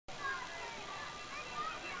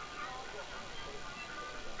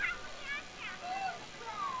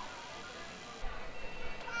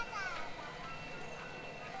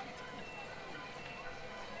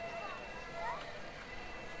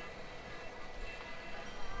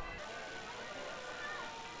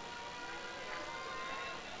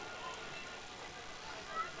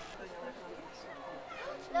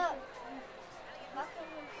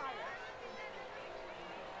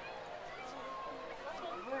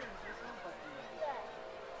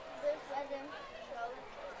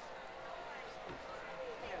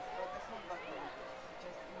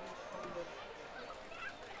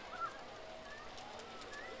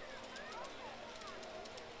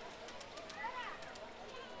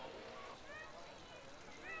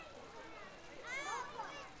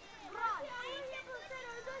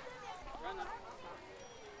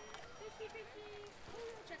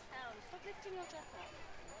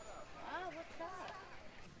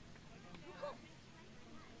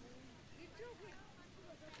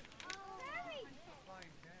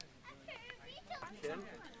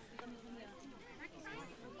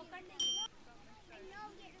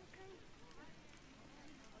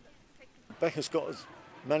Bekonscot has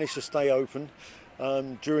managed to stay open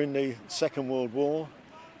during the Second World War,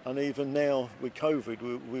 and even now with COVID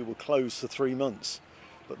we were closed for 3 months.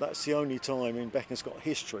 But that's the only time in Bekonscot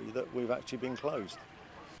history that we've actually been closed.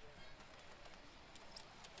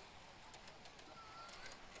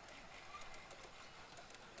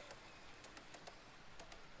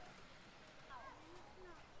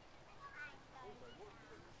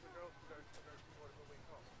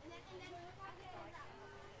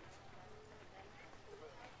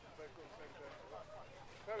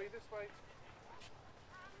 This way.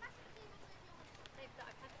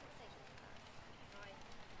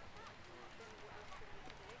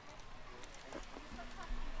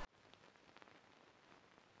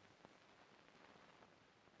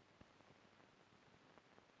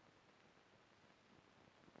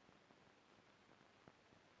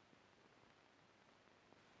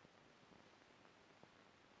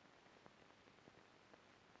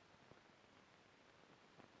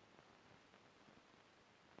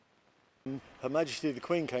 Her Majesty the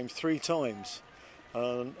Queen came 3 times,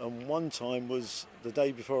 and one time was the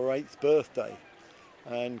day before her 8th birthday,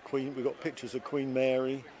 and we got pictures of Queen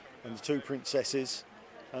Mary and the 2 princesses,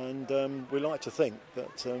 and we like to think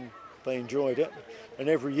that they enjoyed it, and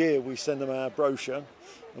every year we send them our brochure,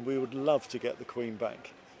 and we would love to get the Queen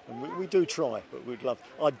back, and we do try, but we'd love.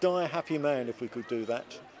 I'd die a happy man if we could do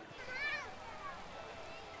that.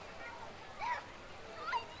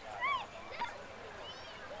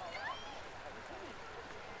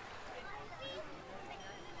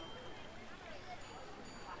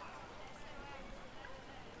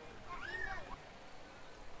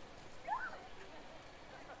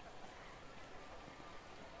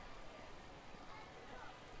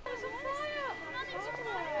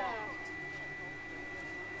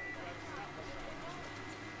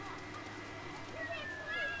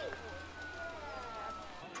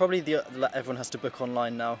 Probably everyone has to book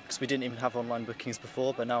online now, because we didn't even have online bookings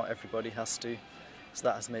before, but now everybody has to, so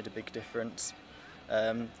that has made a big difference.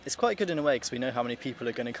 It's quite good in a way, because we know how many people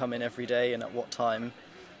are going to come in every day and at what time,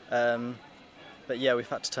 but yeah, we've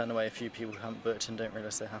had to turn away a few people who haven't booked and don't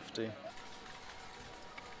realise they have to.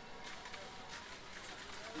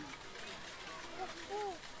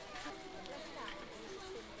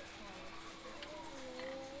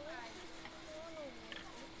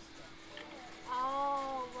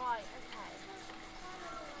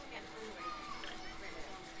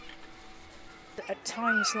 At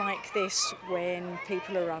times like this, when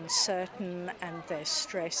people are uncertain and there's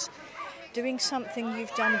stress, doing something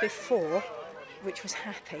you've done before, which was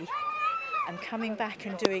happy, and coming back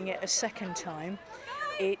and doing it a second time,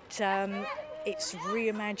 it's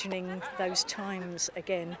reimagining those times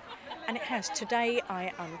again. And it has. Today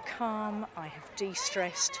I am calm, I have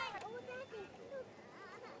de-stressed.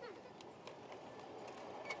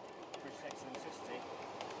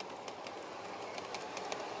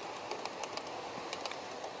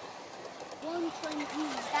 Trying to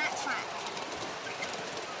use that track.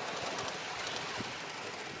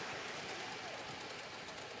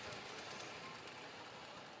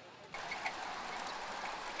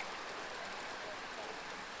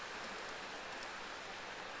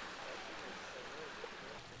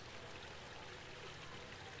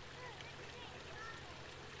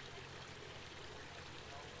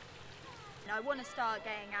 I want to start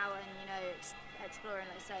getting out and, exploring,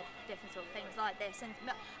 like I said, different sort of things like this. And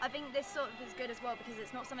I think this sort of is good as well, because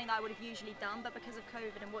it's not something that I would have usually done, but because of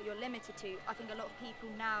COVID and what you're limited to, I think a lot of people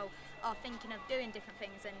now are thinking of doing different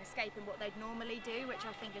things and escaping what they'd normally do, which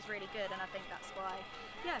I think is really good. And I think that's why,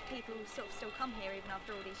 yeah, people sort of still come here even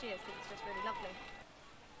after all these years, because it's just really lovely.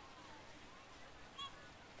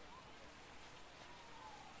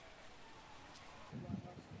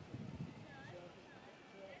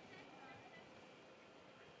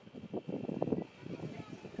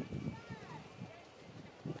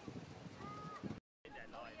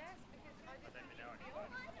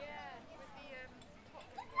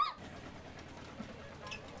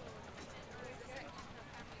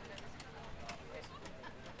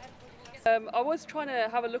 I was trying to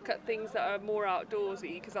have a look at things that are more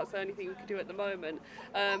outdoorsy, because that's the only thing we could do at the moment,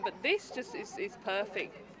 but this just is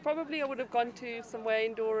perfect. Probably I would have gone to somewhere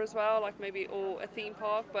indoor as well, like maybe or a theme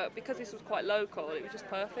park, but because this was quite local, it was just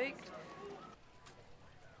perfect.